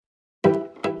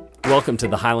Welcome to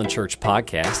the Highland Church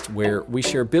podcast, where we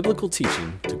share biblical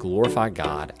teaching to glorify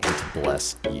God and to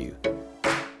bless you.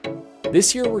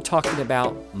 This year we're talking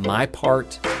about My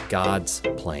Part, God's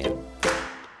Plan.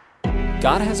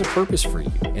 God has a purpose for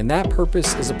you, and that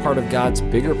purpose is a part of God's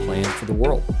bigger plan for the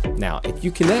world. Now, if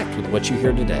you connect with what you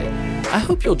hear today, I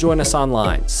hope you'll join us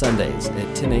online Sundays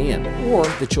at 10 a.m., or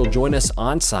that you'll join us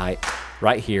on site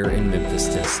right here in Memphis,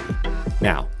 Tennessee.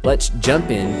 Now, let's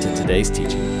jump into today's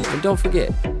teaching, and don't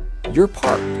forget, you're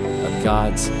part of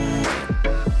God's plan.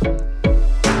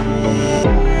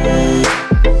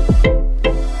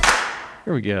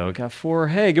 Here we go. Got four.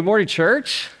 Hey, good morning,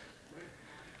 church.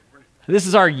 This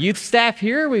is our youth staff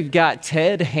here. We've got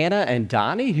Ted, Hannah, and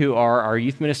Donnie, who are our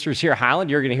youth ministers here at Highland.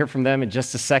 You're going to hear from them in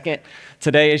just a second.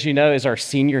 Today, as you know, is our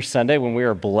Senior Sunday when we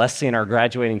are blessing our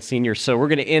graduating seniors. So we're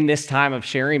going to end this time of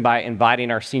sharing by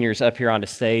inviting our seniors up here onto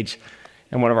stage.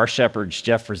 And one of our shepherds,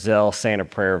 Jeff Frizzell, saying a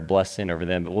prayer of blessing over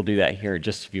them. But we'll do that here in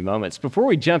just a few moments. Before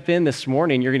we jump in this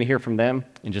morning, you're going to hear from them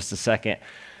in just a second.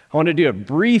 I want to do a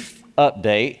brief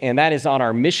update, and that is on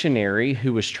our missionary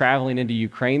who was traveling into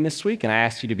Ukraine this week. And I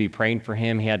asked you to be praying for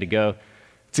him. He had to go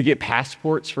to get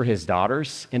passports for his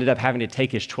daughters. Ended up having to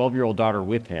take his 12-year-old daughter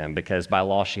with him because by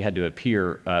law she had to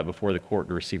appear before the court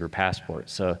to receive her passport.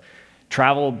 So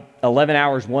traveled 11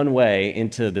 hours one way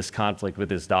into this conflict with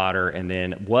his daughter, and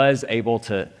then was able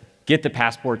to get the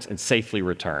passports and safely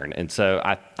return. And so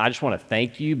I just want to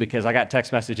thank you, because I got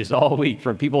text messages all week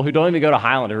from people who don't even go to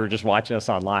Highland, who are just watching us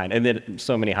online, and then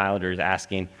so many Highlanders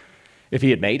asking if he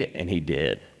had made it, and he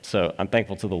did. So I'm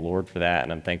thankful to the Lord for that,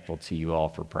 and I'm thankful to you all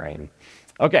for praying.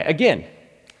 Okay, again,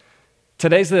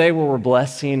 today's the day where we're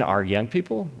blessing our young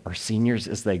people, our seniors,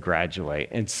 as they graduate.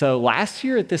 And so last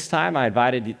year at this time, I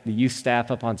invited the youth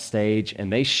staff up on stage,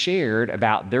 and they shared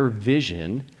about their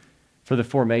vision for the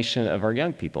formation of our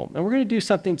young people. And we're going to do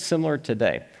something similar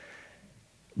today.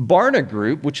 Barna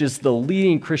Group, which is the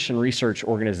leading Christian research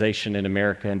organization in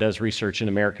America and does research in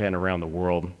America and around the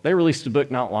world, they released a book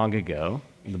not long ago.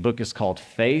 The book is called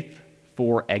Faith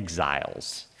for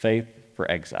Exiles. Faith for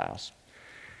Exiles.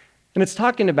 And it's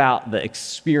talking about the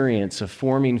experience of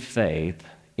forming faith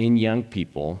in young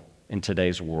people in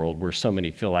today's world, where so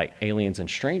many feel like aliens and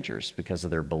strangers because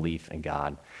of their belief in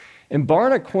God. And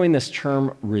Barna coined this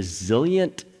term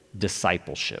resilient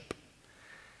discipleship,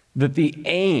 that the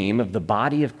aim of the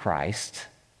body of Christ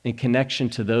in connection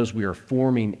to those we are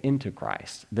forming into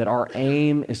Christ, that our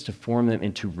aim is to form them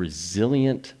into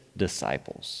resilient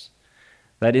disciples.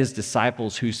 That is,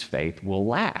 disciples whose faith will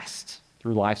last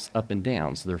through life's up and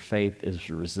downs. Their faith is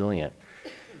resilient.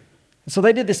 So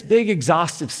they did this big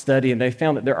exhaustive study, and they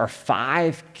found that there are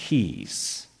 5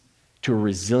 keys to a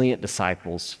resilient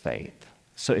disciple's faith.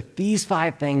 So if these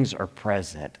 5 things are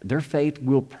present, their faith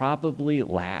will probably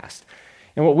last.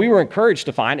 And what we were encouraged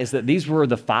to find is that these were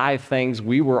the 5 things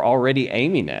we were already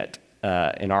aiming at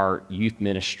in our youth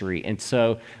ministry. And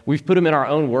so we've put them in our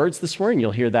own words this morning.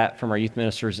 You'll hear that from our youth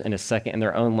ministers in a second in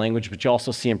their own language, but you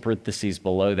also see in parentheses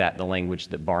below that the language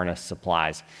that Barna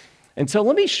supplies. And so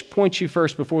let me point you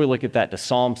first, before we look at that, to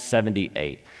Psalm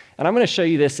 78. And I'm going to show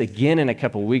you this again in a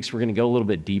couple of weeks. We're going to go a little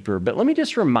bit deeper. But let me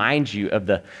just remind you of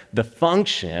the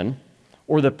function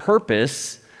or the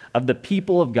purpose of the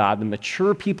people of God, the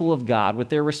mature people of God, what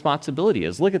their responsibility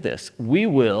is. Look at this. We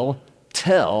will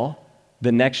tell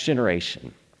the next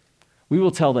generation. We will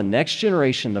tell the next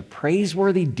generation the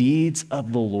praiseworthy deeds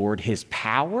of the Lord, his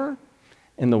power,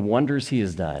 and the wonders he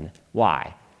has done.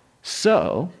 Why?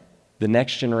 So the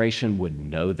next generation would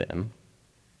know them,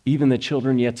 even the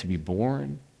children yet to be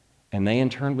born, and they in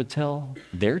turn would tell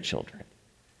their children.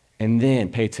 And then,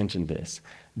 pay attention to this,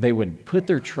 they would put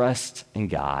their trust in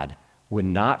God, would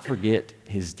not forget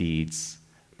his deeds,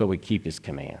 but would keep his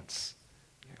commands.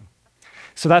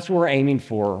 So that's what we're aiming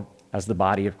for as the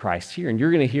body of Christ here. And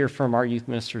you're going to hear from our youth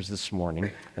ministers this morning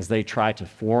as they try to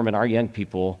form in our young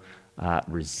people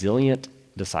resilient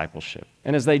discipleship,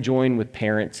 and as they join with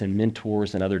parents and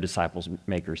mentors and other disciples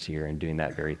makers here in doing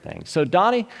that very thing. So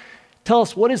Donnie, tell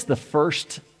us, what is the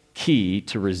first key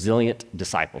to resilient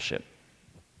discipleship?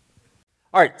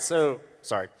 All right, so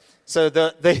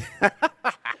the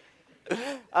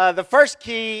the first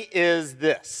key is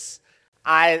this: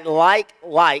 I like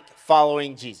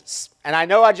following Jesus. And I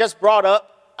know I just brought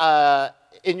up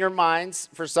in your minds,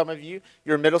 for some of you,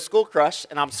 your middle school crush,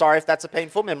 and I'm sorry if that's a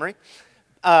painful memory.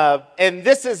 And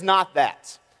this is not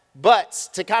that. But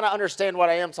to kind of understand what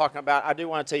I am talking about, I do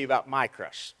want to tell you about my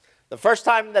crush. The first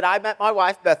time that I met my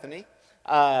wife, Bethany,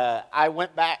 I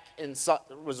went back and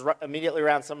was immediately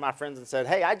around some of my friends and said,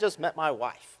 "Hey, I just met my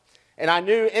wife." And I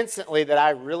knew instantly that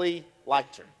I really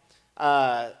liked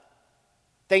her.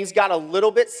 things got a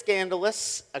little bit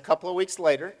scandalous a couple of weeks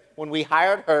later when we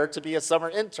hired her to be a summer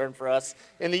intern for us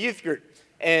in the youth group.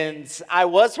 And I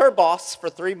was her boss for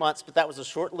 3 months, but that was a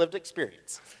short-lived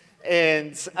experience.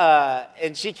 And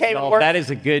she came and Oh, worked. that is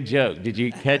a good joke. Did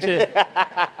you catch it?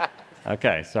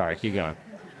 Okay, sorry. Keep going.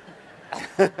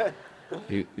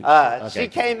 She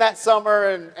came that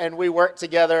summer, and we worked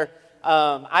together.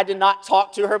 I did not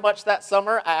talk to her much that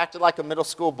summer. I acted like a middle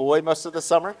school boy most of the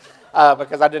summer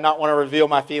because I did not want to reveal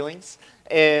my feelings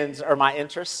or my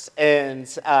interests. And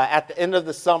at the end of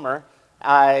the summer,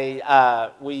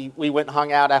 we went and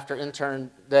hung out after intern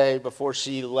day before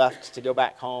she left to go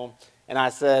back home. And I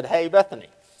said, "Hey, Bethany,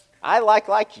 I like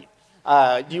you.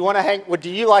 Do you want to hang? Do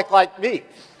you like me?"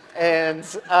 And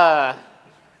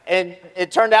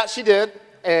it turned out she did.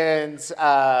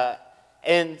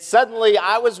 And suddenly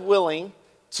I was willing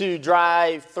to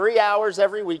drive 3 hours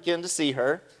every weekend to see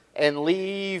her and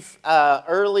leave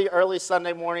early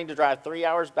Sunday morning to drive 3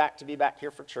 hours back to be back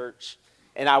here for church.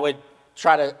 And I would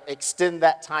try to extend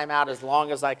that time out as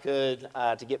long as I could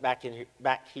to get back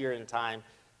here in time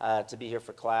to be here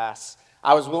for class.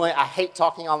 I was willing. I hate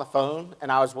talking on the phone,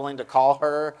 and I was willing to call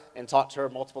her and talk to her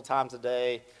multiple times a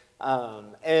day.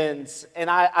 And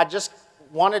I just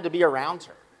wanted to be around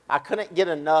her. I couldn't get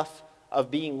enough of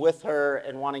being with her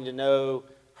and wanting to know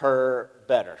her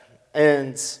better.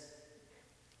 And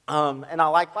I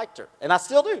liked her, and I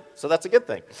still do. So that's a good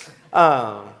thing.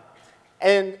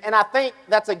 And I think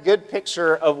that's a good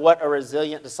picture of what a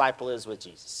resilient disciple is with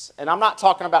Jesus. And I'm not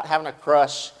talking about having a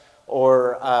crush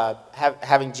or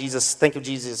having Jesus, think of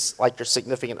Jesus like your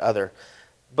significant other.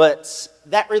 But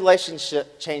that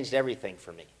relationship changed everything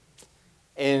for me.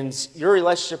 And your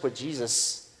relationship with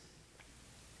Jesus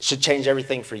should change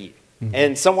everything for you. Mm-hmm.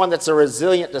 And someone that's a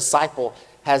resilient disciple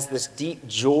has this deep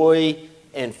joy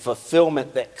and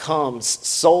fulfillment that comes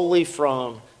solely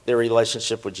from their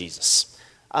relationship with Jesus.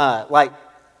 Like,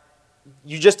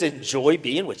 you just enjoy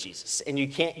being with Jesus, and you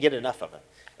can't get enough of it.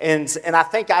 And I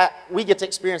think we get to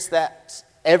experience that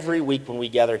every week when we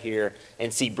gather here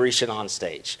and see Brescian on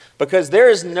stage. Because there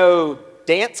is no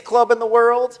dance club in the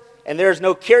world, and there is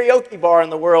no karaoke bar in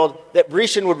the world that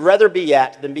Brescian would rather be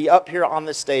at than be up here on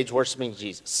this stage worshiping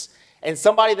Jesus. And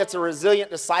somebody that's a resilient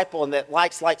disciple and that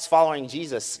likes following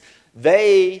Jesus,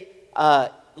 they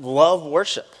love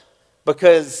worship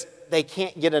because they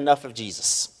can't get enough of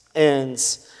Jesus. And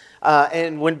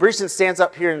when Brescian stands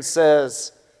up here and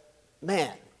says,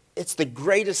 "Man, it's the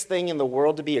greatest thing in the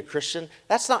world to be a Christian,"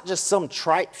 that's not just some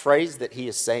trite phrase that he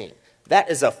is saying. That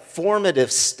is a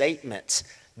formative statement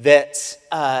that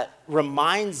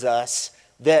reminds us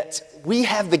that we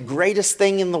have the greatest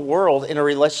thing in the world in a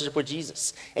relationship with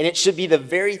Jesus. And it should be the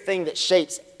very thing that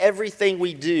shapes everything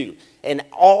we do and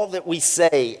all that we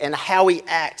say and how we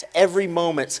act every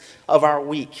moment of our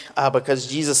week because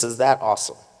Jesus is that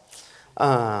awesome.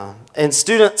 And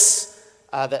students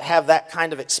that have that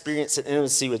kind of experience and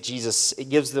intimacy with Jesus, it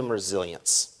gives them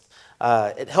resilience.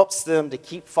 It helps them to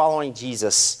keep following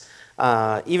Jesus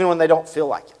even when they don't feel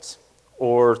like it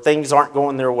or things aren't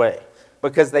going their way,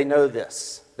 because they know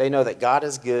this. They know that God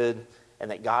is good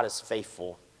and that God is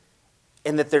faithful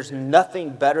and that there's nothing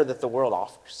better that the world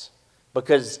offers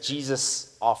because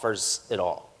Jesus offers it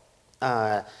all.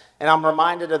 And I'm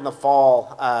reminded in the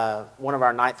fall, one of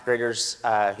our ninth graders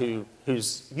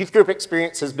whose youth group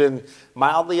experience has been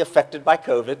mildly affected by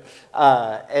COVID,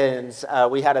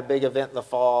 and we had a big event in the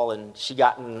fall, and she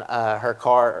got in her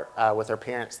car with her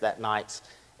parents that night.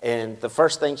 And the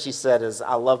first thing she said is,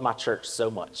 "I love my church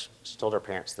so much." She told her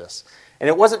parents this. And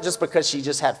it wasn't just because she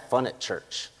just had fun at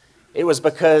church. It was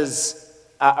because,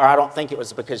 or I don't think it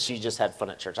was because she just had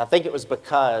fun at church. I think it was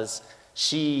because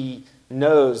she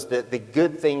knows that the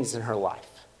good things in her life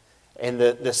and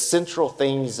the central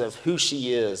things of who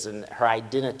she is and her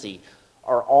identity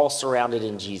are all surrounded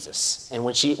in Jesus. And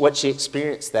what she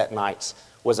experienced that night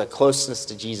was a closeness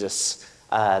to Jesus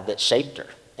that shaped her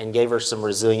and gave her some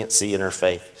resiliency in her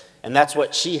faith. And that's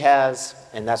what she has,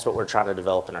 and that's what we're trying to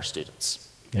develop in our students.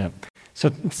 Yeah. So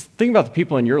think about the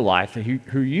people in your life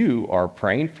who you are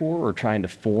praying for or trying to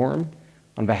form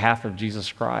on behalf of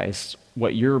Jesus Christ.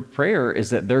 What your prayer is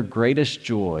that their greatest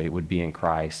joy would be in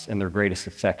Christ and their greatest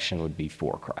affection would be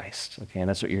for Christ. Okay, and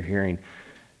that's what you're hearing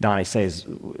Donnie say is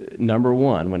number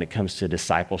one when it comes to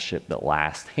discipleship that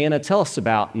lasts. Hannah, tell us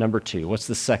about number two. What's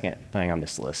the second thing on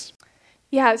this list?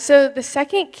 Yeah, so the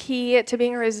second key to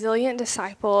being a resilient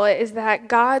disciple is that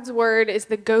God's word is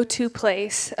the go-to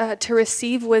place to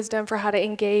receive wisdom for how to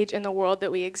engage in the world that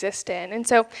we exist in. And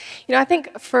so, I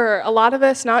think for a lot of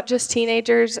us, not just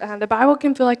teenagers, the Bible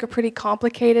can feel like a pretty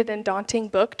complicated and daunting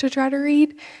book to try to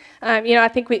read. I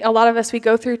think a lot of us, we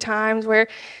go through times where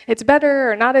it's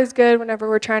better or not as good whenever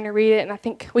we're trying to read it. And I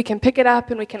think we can pick it up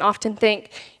and we can often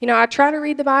think, I try to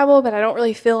read the Bible, but I don't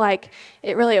really feel like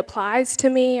it really applies to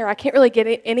me, or I can't really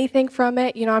get anything from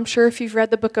it. I'm sure if you've read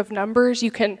the book of Numbers,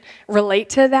 you can relate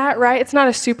to that, right? It's not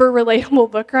a super relatable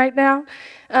book right now.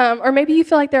 Or maybe you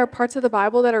feel like there are parts of the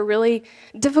Bible that are really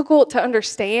difficult to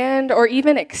understand or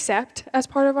even accept as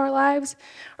part of our lives.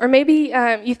 Or maybe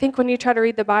you think when you try to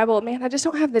read the Bible, man, I just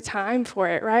don't have the time for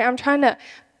it, right? I'm trying to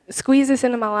squeeze this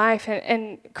into my life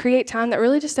and create time that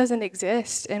really just doesn't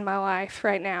exist in my life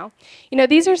right now.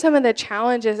 These are some of the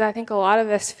challenges I think a lot of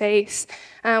us face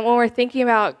when we're thinking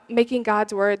about making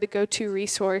God's Word the go-to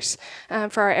resource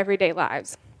for our everyday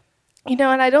lives. And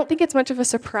I don't think it's much of a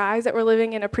surprise that we're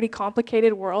living in a pretty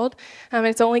complicated world, and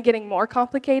it's only getting more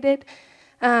complicated.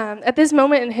 At this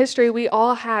moment in history, we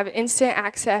all have instant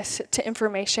access to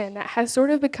information that has sort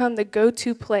of become the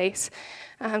go-to place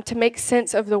to make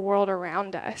sense of the world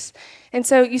around us. And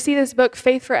so you see this book,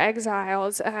 Faith for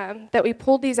Exiles, that we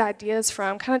pulled these ideas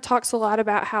from, kind of talks a lot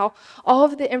about how all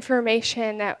of the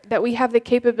information that we have the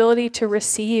capability to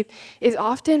receive is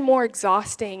often more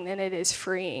exhausting than it is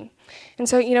freeing. And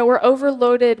so, we're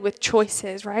overloaded with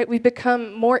choices, right? We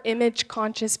become more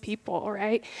image-conscious people,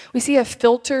 right? We see a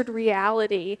filtered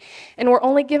reality, and we're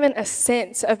only given a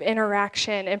sense of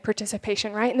interaction and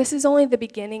participation, right? And this is only the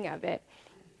beginning of it.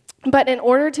 But in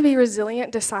order to be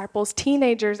resilient disciples,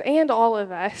 teenagers and all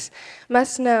of us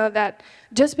must know that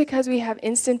just because we have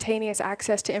instantaneous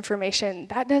access to information,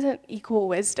 that doesn't equal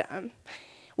wisdom.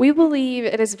 We believe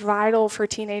it is vital for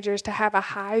teenagers to have a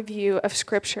high view of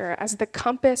Scripture as the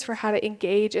compass for how to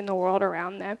engage in the world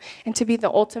around them and to be the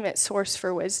ultimate source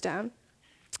for wisdom.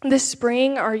 This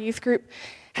spring, our youth group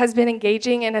has been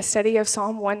engaging in a study of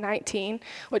Psalm 119,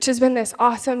 which has been this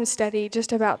awesome study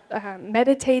just about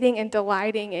meditating and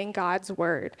delighting in God's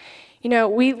Word.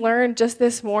 We learned just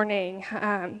this morning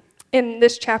in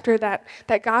this chapter that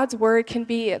God's Word can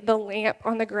be the lamp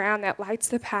on the ground that lights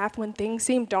the path when things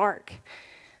seem dark.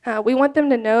 We want them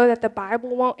to know that the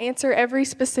Bible won't answer every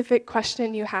specific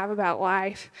question you have about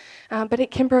life, but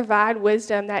it can provide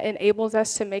wisdom that enables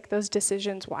us to make those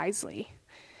decisions wisely.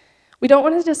 We don't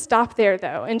want to just stop there,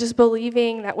 though, and just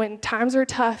believing that when times are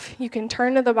tough, you can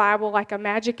turn to the Bible like a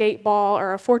magic 8-ball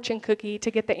or a fortune cookie to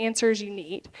get the answers you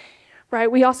need,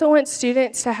 right? We also want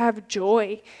students to have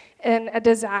joy and a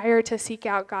desire to seek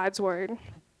out God's Word.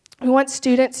 We want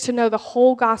students to know the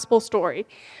whole gospel story,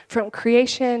 from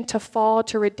creation to fall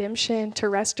to redemption to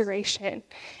restoration,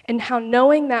 and how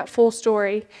knowing that full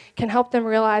story can help them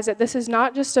realize that this is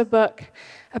not just a book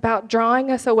about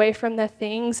drawing us away from the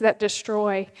things that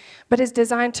destroy, but is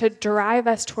designed to drive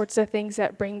us towards the things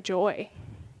that bring joy.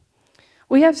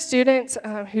 We have students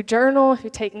who journal, who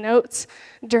take notes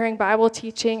during Bible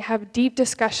teaching, have deep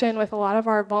discussion with a lot of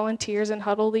our volunteers and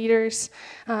huddle leaders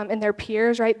and their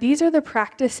peers, right? These are the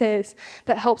practices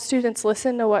that help students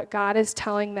listen to what God is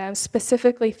telling them,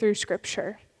 specifically through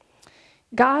Scripture.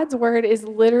 God's Word is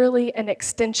literally an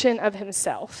extension of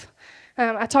Himself.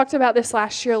 I talked about this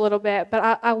last year a little bit,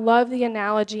 but I love the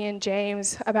analogy in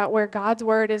James about where God's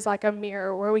Word is like a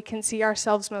mirror where we can see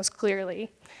ourselves most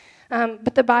clearly.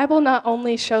 But the Bible not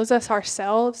only shows us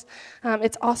ourselves,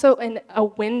 it's also a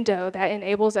window that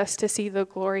enables us to see the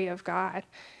glory of God.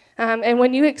 And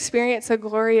when you experience the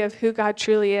glory of who God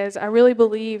truly is, I really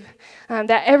believe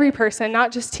that every person,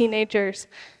 not just teenagers,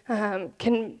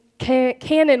 can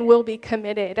and will be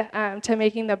committed to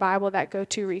making the Bible that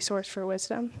go-to resource for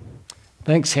wisdom.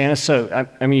 Thanks, Hannah. So,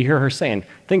 you hear her saying,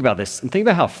 think about this, and think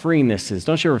about how freeing this is.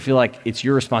 Don't you ever feel like it's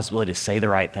your responsibility to say the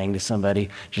right thing to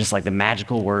somebody, just like the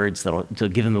magical words that'll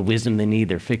give them the wisdom they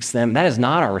need, or fix them? That is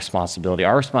not our responsibility.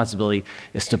 Our responsibility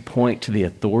is to point to the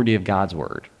authority of God's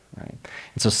Word, right?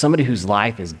 And so somebody whose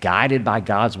life is guided by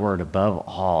God's Word above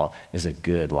all is a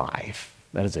good life.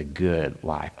 That is a good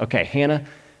life. Okay, Hannah,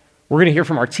 we're going to hear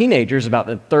from our teenagers about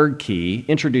the third key.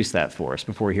 Introduce that for us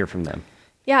before we hear from them.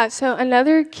 Yeah, so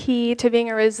another key to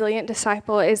being a resilient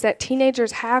disciple is that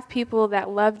teenagers have people that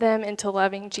love them into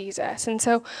loving Jesus. And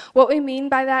so what we mean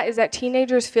by that is that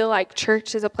teenagers feel like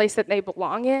church is a place that they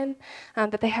belong in,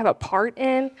 that they have a part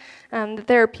in, that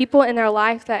there are people in their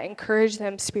life that encourage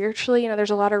them spiritually. There's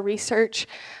a lot of research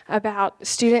about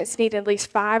students need at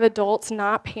least 5 adults,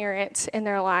 not parents, in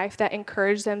their life that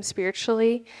encourage them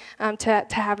spiritually to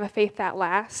have a faith that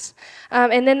lasts.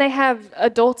 And then they have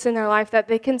adults in their life that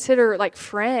they consider like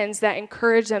friends friends that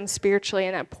encourage them spiritually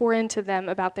and that pour into them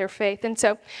about their faith. And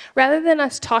so rather than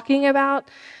us talking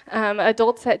about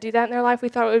adults that do that in their life, we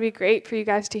thought it would be great for you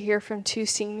guys to hear from two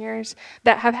seniors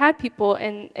that have had people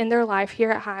in their life here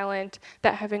at Highland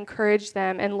that have encouraged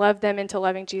them and loved them into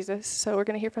loving Jesus. So we're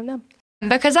going to hear from them.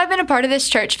 Because I've been a part of this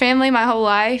church family my whole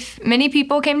life, many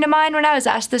people came to mind when I was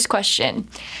asked this question.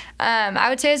 I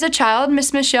would say as a child,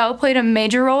 Miss Michelle played a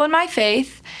major role in my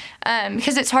faith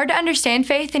because it's hard to understand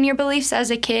faith and your beliefs as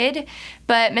a kid,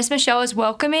 but Miss Michelle was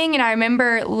welcoming, and I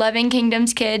remember loving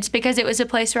Kingdom's Kids because it was a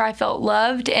place where I felt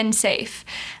loved and safe,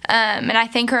 and I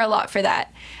thank her a lot for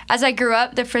that. As I grew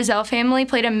up, the Frizzell family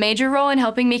played a major role in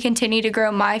helping me continue to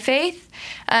grow my faith.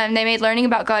 They made learning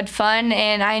about God fun,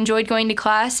 and I enjoyed going to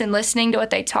class and listening to what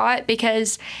they taught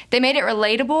because they made it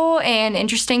relatable and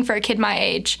interesting for a kid my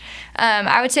age.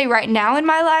 I would say right now in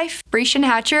my life, Brescian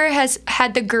Hatcher has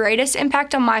had the greatest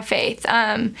impact on my faith.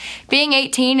 Being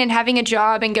 18 and having a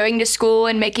job and going to school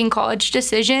and making college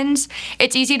decisions,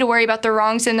 it's easy to worry about the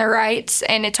wrongs and the rights,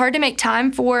 and it's hard to make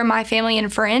time for my family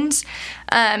and friends.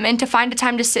 And to find a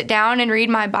time to sit down and read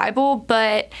my Bible,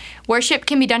 but worship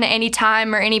can be done at any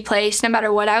time or any place, no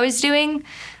matter what I was doing.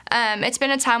 It's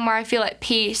been a time where I feel at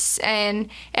peace, and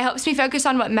it helps me focus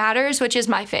on what matters, which is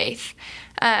my faith.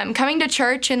 Coming to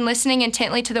church and listening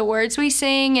intently to the words we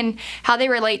sing and how they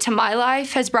relate to my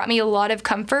life has brought me a lot of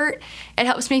comfort. It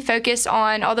helps me focus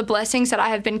on all the blessings that I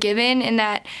have been given and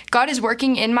that God is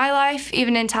working in my life,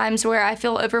 even in times where I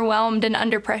feel overwhelmed and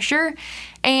under pressure.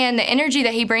 And the energy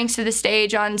that he brings to the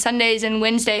stage on Sundays and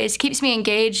Wednesdays keeps me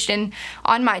engaged and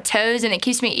on my toes, and it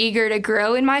keeps me eager to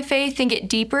grow in my faith and get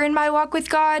deeper in my walk with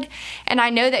God. And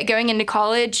I know that going into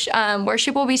college,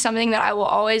 worship will be something that I will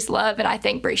always love, and I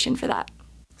thank Brescian for that.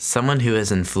 Someone who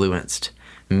has influenced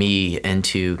me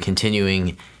into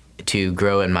continuing to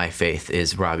grow in my faith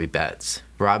is Robbie Betts.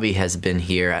 Robbie has been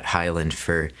here at Highland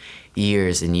for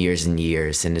years and years and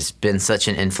years, and has been such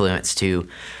an influence to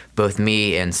both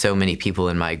me and so many people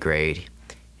in my grade.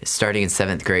 Starting in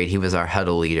 7th grade, he was our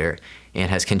huddle leader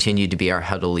and has continued to be our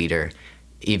huddle leader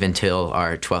even till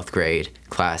our 12th grade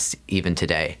class, even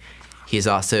today. He's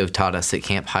also taught us at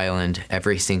Camp Highland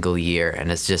every single year and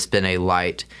has just been a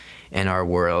light in our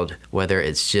world, whether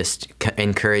it's just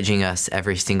encouraging us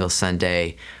every single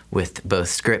Sunday with both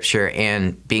scripture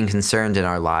and being concerned in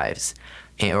our lives,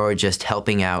 or just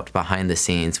helping out behind the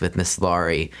scenes with Miss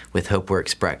Laurie, with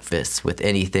HopeWorks breakfasts, with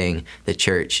anything the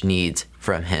church needs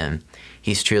from him.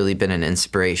 He's truly been an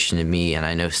inspiration to me, and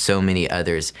I know so many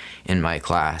others in my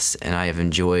class, and I have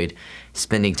enjoyed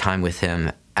spending time with him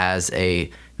as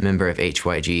a member of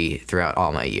HYG throughout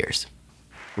all my years.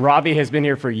 Robbie has been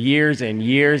here for years and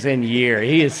years and years.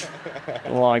 He is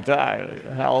a long time.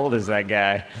 How old is that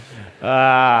guy?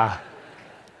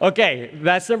 Okay,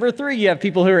 that's number 3. You have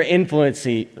people who are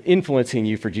influencing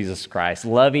you for Jesus Christ,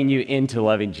 loving you into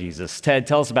loving Jesus. Ted,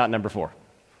 tell us about number 4.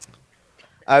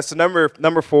 So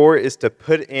number 4 is to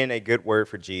put in a good word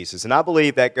for Jesus. And I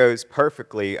believe that goes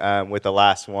perfectly with the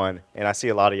last one. And I see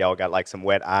a lot of y'all got like some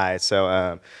wet eyes,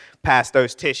 so pass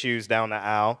those tissues down the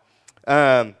aisle.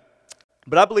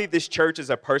 But I believe this church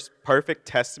is a perfect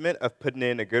testament of putting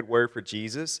in a good word for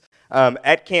Jesus.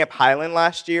 At Camp Highland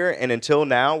last year and until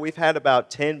now, we've had about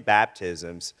 10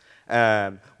 baptisms,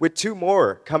 with 2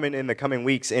 more coming in the coming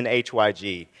weeks in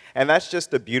HYG. And that's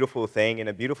just a beautiful thing and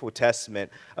a beautiful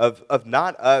testament of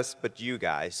not us, but you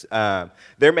guys.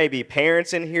 There may be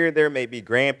parents in here, there may be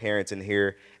grandparents in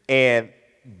here, and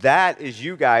that is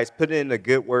you guys putting in a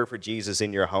good word for Jesus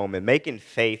in your home and making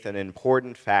faith an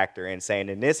important factor and saying,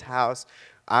 in this house,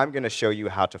 I'm going to show you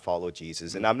how to follow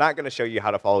Jesus. And I'm not going to show you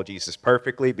how to follow Jesus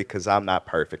perfectly because I'm not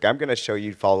perfect. I'm going to show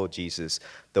you to follow Jesus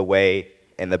the way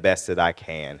and the best that I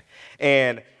can.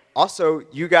 And also,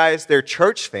 you guys, their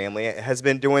church family has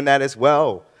been doing that as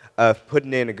well, of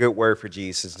putting in a good word for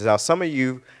Jesus. Now, some of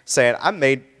you saying,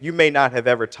 you may not have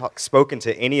ever spoken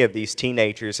to any of these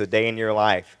teenagers a day in your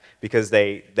life, because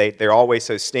they're always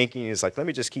so stinky, and it's like, let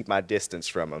me just keep my distance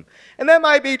from them. And that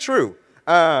might be true.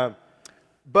 But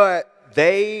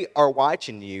they are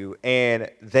watching you,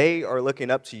 and they are looking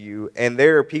up to you, and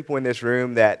there are people in this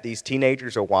room that these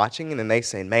teenagers are watching, and then they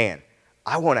say, man,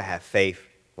 I want to have faith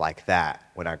like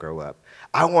that when I grow up.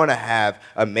 I want to have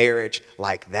a marriage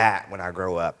like that when I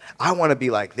grow up. I want to be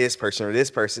like this person or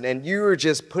this person. And you are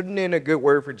just putting in a good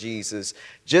word for Jesus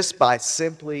just by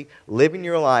simply living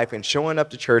your life and showing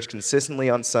up to church consistently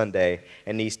on Sunday,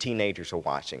 and these teenagers are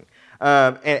watching.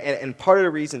 And part of the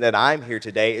reason that I'm here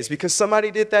today is because somebody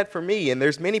did that for me, and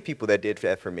there's many people that did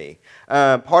that for me.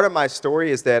 Part of my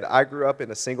story is that I grew up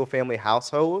in a single-family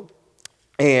household,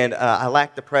 And I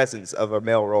lacked the presence of a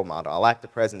male role model. I lacked the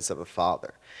presence of a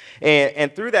father.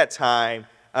 And through that time,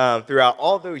 throughout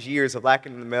all those years of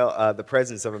lacking the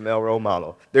presence of a male role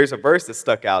model, there's a verse that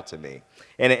stuck out to me.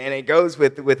 And it goes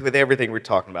with everything we're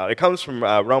talking about. It comes from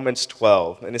Romans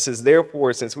 12. And it says,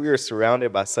 "Therefore, since we are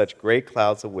surrounded by such great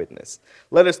clouds of witness,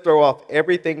 let us throw off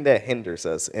everything that hinders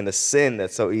us and the sin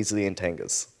that so easily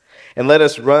entangles. And let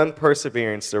us run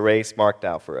perseverance the race marked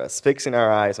out for us, fixing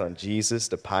our eyes on Jesus,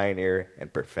 the pioneer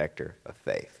and perfecter of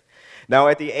faith." Now,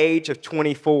 at the age of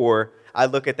 24, I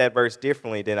look at that verse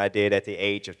differently than I did at the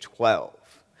age of 12.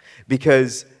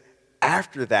 Because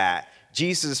after that,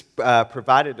 Jesus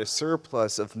provided a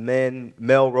surplus of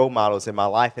male role models in my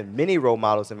life, and many role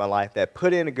models in my life that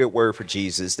put in a good word for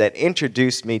Jesus, that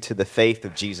introduced me to the faith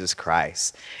of Jesus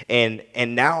Christ. And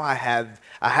now I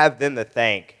have them to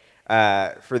thank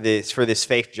for this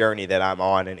faith journey that I'm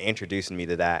on and introducing me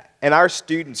to that. And our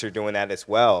students are doing that as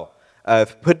well,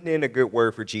 of putting in a good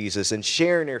word for Jesus and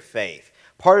sharing their faith.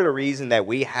 Part of the reason that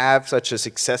we have such a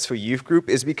successful youth group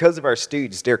is because of our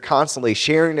students. They're constantly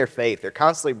sharing their faith. They're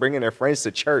constantly bringing their friends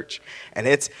to church, and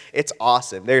it's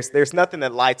awesome. There's nothing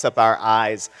that lights up our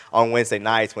eyes on Wednesday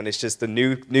nights when it's just a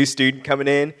new student coming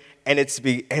in, and it's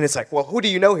like, well, who do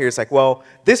you know here? It's like, well,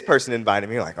 this person invited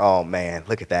me. You're like, oh man,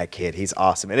 look at that kid, he's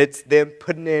awesome, and it's them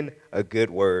putting in a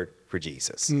good word for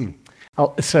Jesus.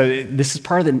 Oh, so this is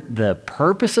part of the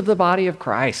purpose of the body of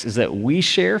Christ, is that we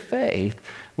share faith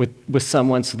with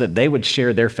someone so that they would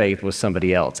share their faith with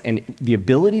somebody else. And the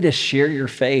ability to share your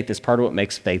faith is part of what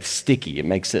makes faith sticky. It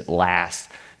makes it last.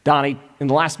 Donnie, in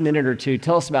the last minute or two,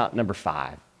 tell us about number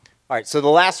 5. All right, so the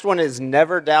last one is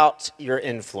never doubt your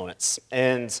influence.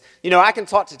 And, I can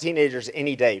talk to teenagers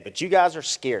any day, but you guys are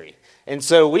scary. And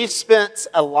so we've spent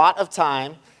a lot of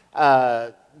time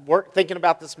thinking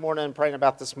about this morning, praying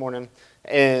about this morning.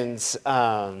 And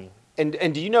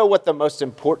do you know what the most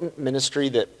important ministry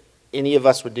that any of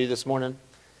us would do this morning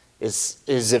is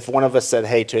if one of us said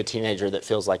hey to a teenager that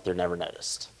feels like they're never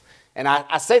noticed. And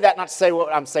I say that not to say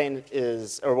what I'm saying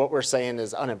is, or what we're saying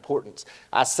is unimportant.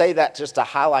 I say that just to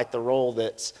highlight the role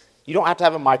that you don't have to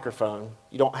have a microphone.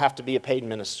 You don't have to be a paid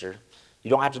minister. You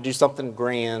don't have to do something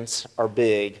grand or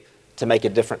big to make a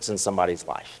difference in somebody's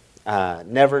life.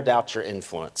 Never doubt your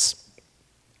influence.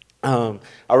 A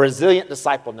resilient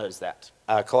disciple knows that.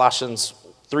 Colossians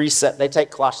 3, they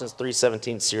take Colossians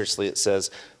 3:17 seriously. It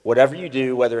says, "Whatever you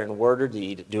do, whether in word or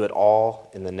deed, do it all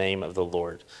in the name of the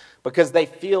Lord." Because they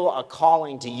feel a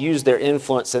calling to use their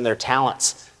influence and their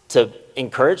talents to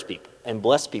encourage people and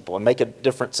bless people and make a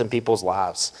difference in people's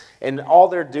lives. And all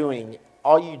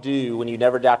you do when you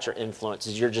never doubt your influence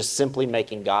is you're just simply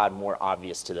making God more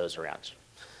obvious to those around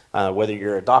you. Whether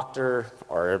you're a doctor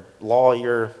or a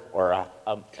lawyer or a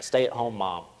stay-at-home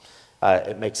mom,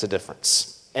 it makes a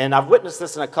difference. And I've witnessed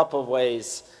this in a couple of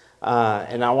ways,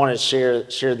 and I want to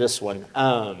share this one.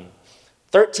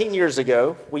 13 years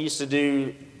ago, we used to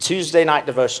do Tuesday night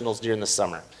devotionals during the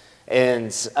summer.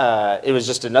 And it was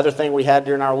just another thing we had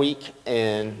during our week,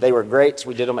 and they were great.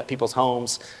 We did them at people's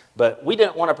homes, but we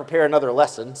didn't want to prepare another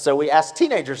lesson, so we asked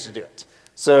teenagers to do it.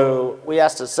 So we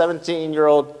asked a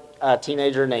 17-year-old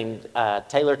teenager named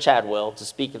Taylor Chadwell to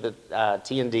speak at the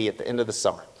T&D at the end of the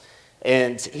summer.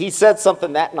 And he said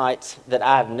something that night that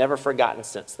I have never forgotten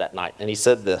since that night. And he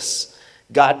said this: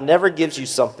 God never gives you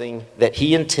something that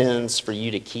he intends for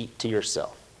you to keep to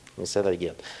yourself. Let me say that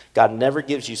again. God never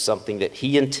gives you something that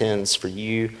he intends for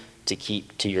you to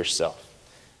keep to yourself.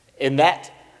 And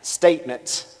that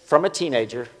statement from a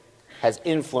teenager has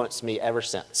influenced me ever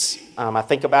since. I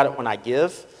think about it when I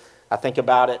give. I think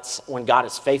about it when God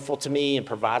is faithful to me and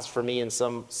provides for me in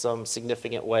some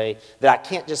significant way, that I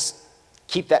can't just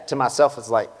keep that to myself as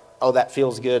like, oh, that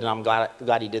feels good, and I'm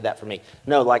glad he did that for me.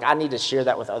 No, I need to share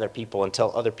that with other people and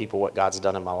tell other people what God's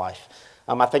done in my life.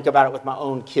 I think about it with my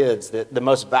own kids, that the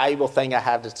most valuable thing I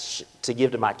have to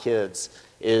give to my kids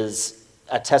is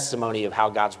a testimony of how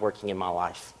God's working in my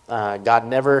life. God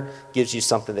never gives you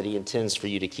something that he intends for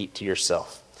you to keep to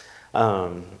yourself.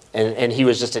 And he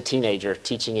was just a teenager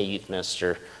teaching a youth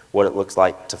minister what it looks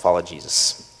like to follow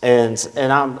Jesus. And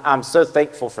I'm so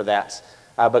thankful for that.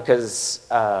 Because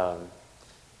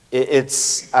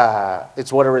it's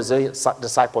what a resilient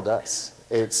disciple does.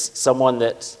 It's someone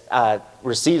that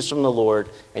receives from the Lord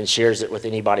and shares it with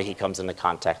anybody he comes into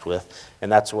contact with.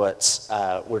 And that's what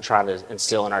we're trying to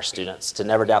instill in our students, to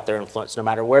never doubt their influence, no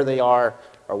matter where they are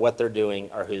or what they're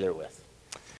doing or who they're with.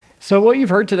 So what you've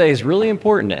heard today is really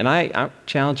important. And I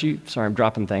challenge you, sorry, I'm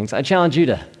dropping things. I challenge you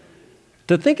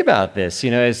to think about this,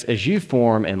 as you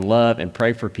form and love and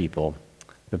pray for people,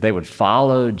 that they would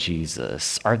follow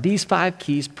Jesus. Are these 5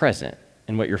 keys present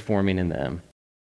in what you're forming in them?